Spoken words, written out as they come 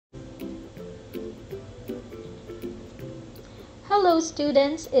Hello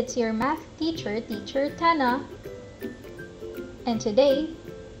students, it's your math teacher, Teacher Tana. And today,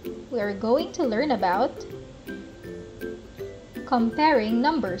 we are going to learn about comparing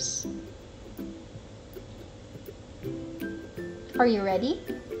numbers. Are you ready?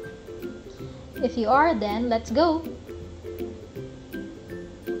 If you are, then let's go.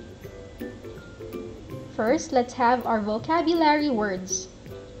 First, let's have our vocabulary words.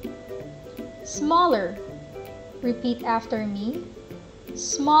 Smaller. Repeat after me.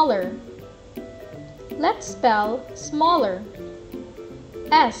 Smaller. Let's spell smaller.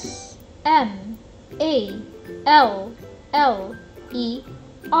 S-M-A-L-L-E-R.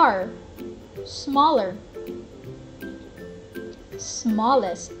 Smaller.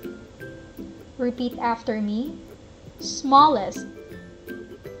 Smallest. Repeat after me. Smallest.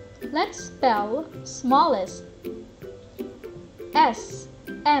 Let's spell smallest.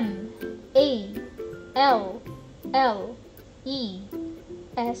 S-M-A-L-L-E-S-T.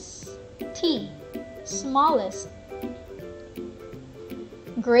 Smallest.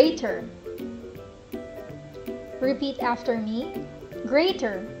 Greater. Repeat after me.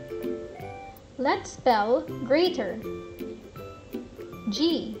 Greater. Let's spell greater.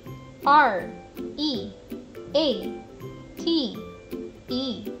 G-R-E-A-T-E-R.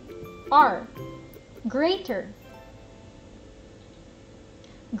 Greater.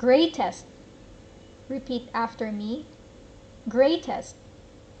 Greatest. Repeat after me. Greatest.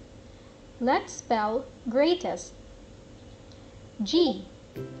 Let's spell greatest.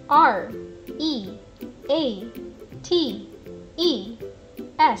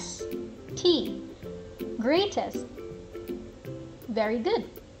 G-R-E-A-T-E-S-T. Greatest. Very good.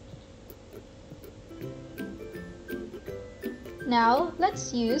 Now,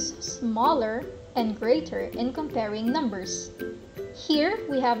 let's use smaller and greater in comparing numbers. Here,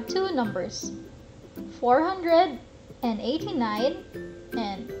 we have two numbers, 489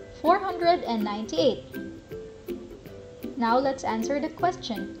 and 498. Now, let's answer the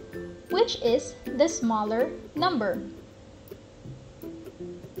question. Which is the smaller number?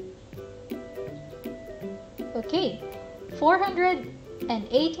 Okay,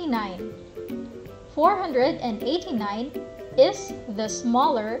 489. 489 is the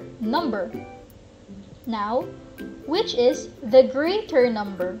smaller number. Now, which is the greater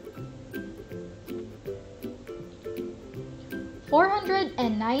number?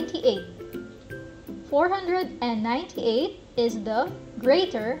 498. 498 is the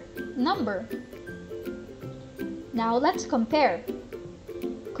greater number. Now, let's compare.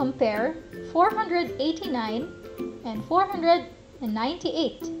 Compare 489 and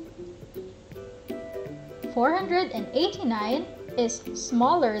 498. 489 is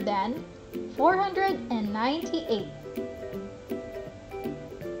smaller than 498.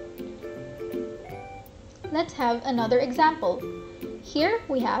 Let's have another example. Here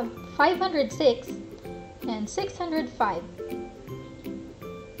we have 506 and 605.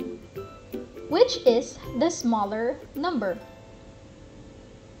 Which is the smaller number?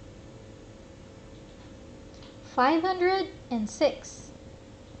 506.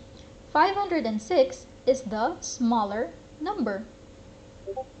 506 is the smaller number.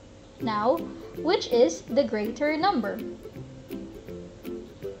 Now, which is the greater number?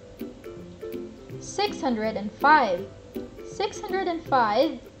 605.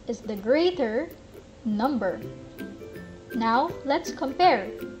 605 is the greater number. Now, let's compare.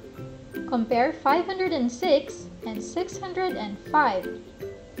 Compare 506 and 605.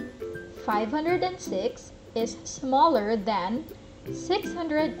 506 is smaller than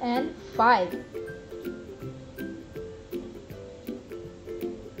 605.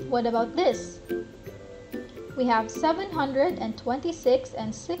 What about this? We have 726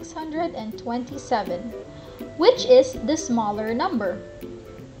 and 627. Which is the smaller number?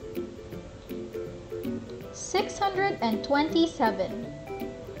 627.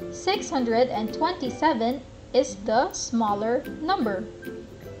 627 is the smaller number.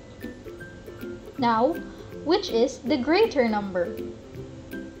 Now, which is the greater number?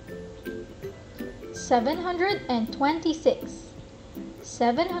 726.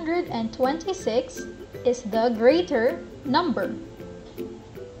 726 is the greater number.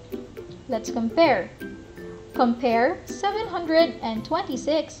 Let's compare. Compare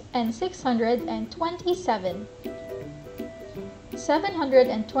 726 and 627.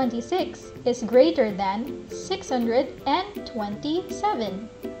 726 is greater than 627.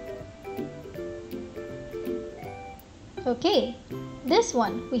 Okay, this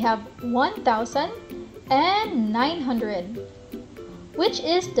one we have 1,900. Which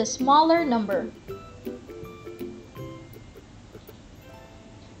is the smaller number?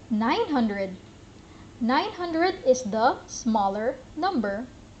 900. 900 is the smaller number.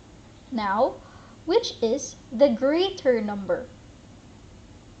 Now, which is the greater number?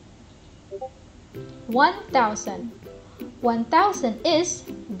 1000. 1000 is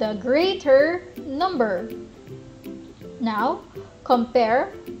the greater number. Now,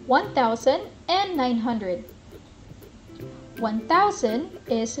 compare 1000 and 900. 1000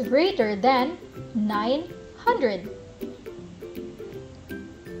 is greater than 900.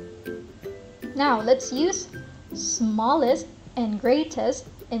 Now, let's use smallest and greatest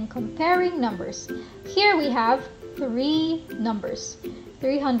in comparing numbers. Here we have three numbers: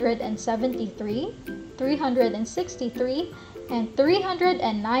 373, 363, and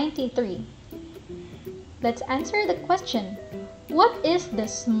 393. Let's answer the question. What is the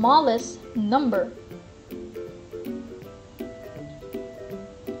smallest number?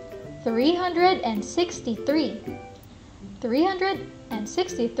 363.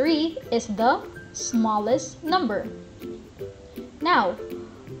 363 is the smallest number. Now,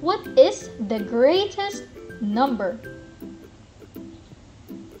 what is the greatest number?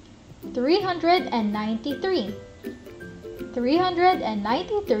 393.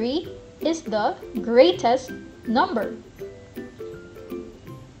 393 is the greatest number.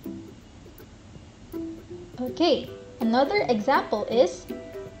 Okay, another example is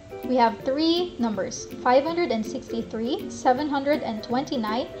we have three numbers: 563,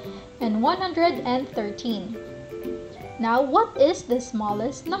 729, and 113. Now, what is the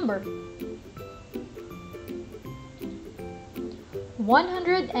smallest number?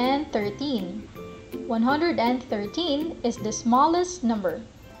 113. 113 is the smallest number.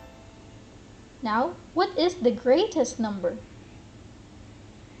 Now, what is the greatest number?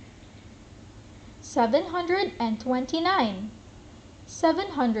 729.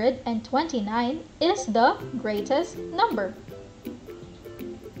 729 is the greatest number.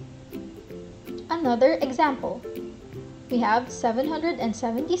 Another example. We have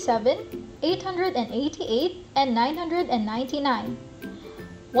 777, 888, and 999.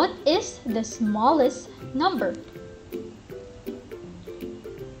 What is the smallest number?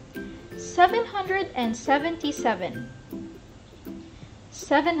 777.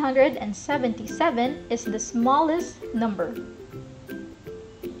 777 is the smallest number.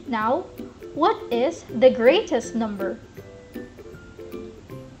 Now, what is the greatest number?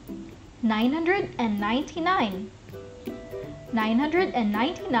 999.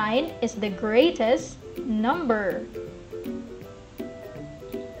 999 is the greatest number.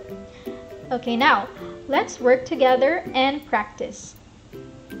 Okay, now, let's work together and practice.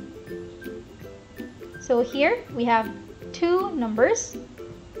 So here we have two numbers.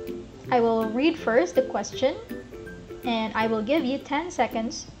 I will read first the question and I will give you 10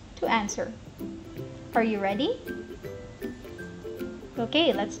 seconds to answer. Are you ready?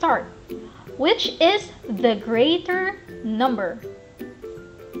 Okay, let's start. Which is the greater number?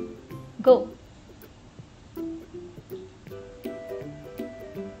 Go.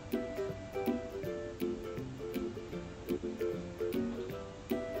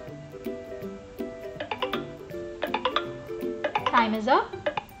 Time is up.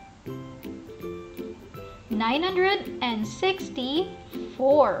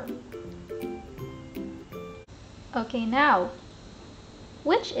 964. Okay, now,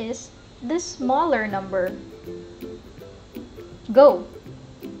 which is the smaller number? Go.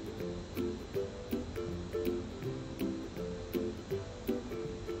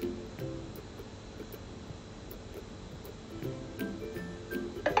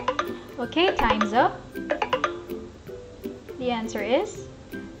 Okay, time's up. The answer is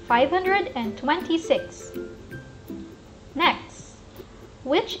 526. Next,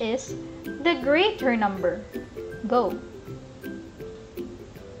 which is the greater number? Go.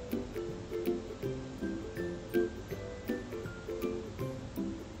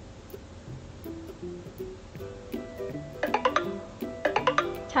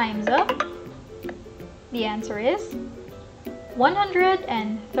 Time's up. The answer is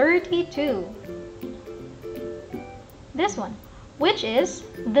 132. This one, which is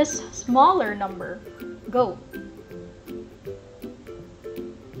this smaller number? Go.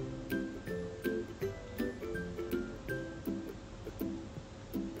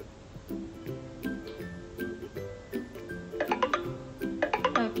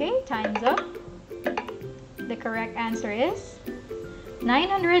 Okay, time's up. The correct answer is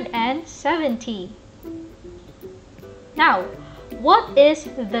 970. Now, what is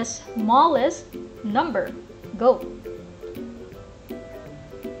the smallest number? Go.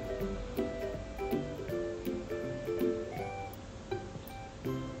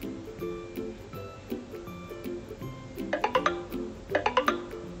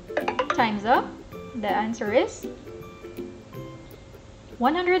 Time's up. The answer is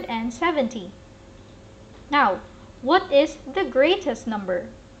 170. Now, what is the greatest number?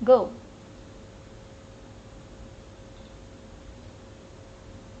 Go.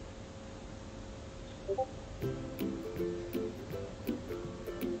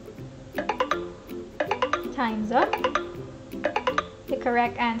 Time's up. The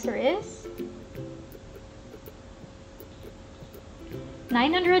correct answer is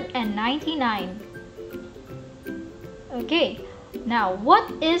 999. Okay, now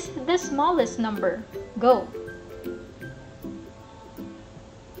what is the smallest number? Go.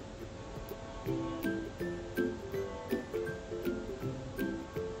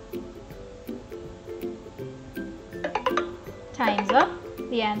 Time's up.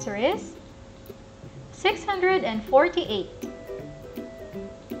 The answer is 648.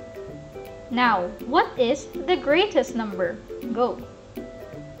 Now, what is the greatest number? Go.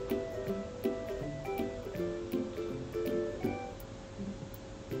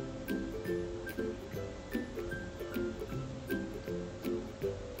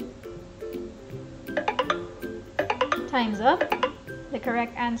 Time's up. The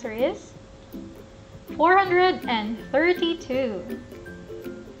correct answer is 432.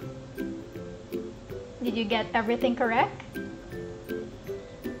 Did you get everything correct?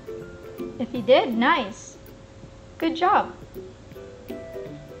 If you did, nice. Good job.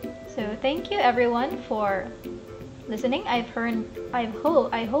 So thank you everyone for listening. I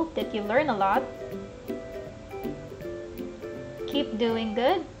hope that you learn a lot. Keep doing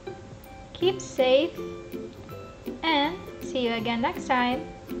good. Keep safe. And see you again next time.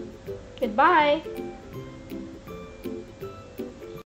 Goodbye.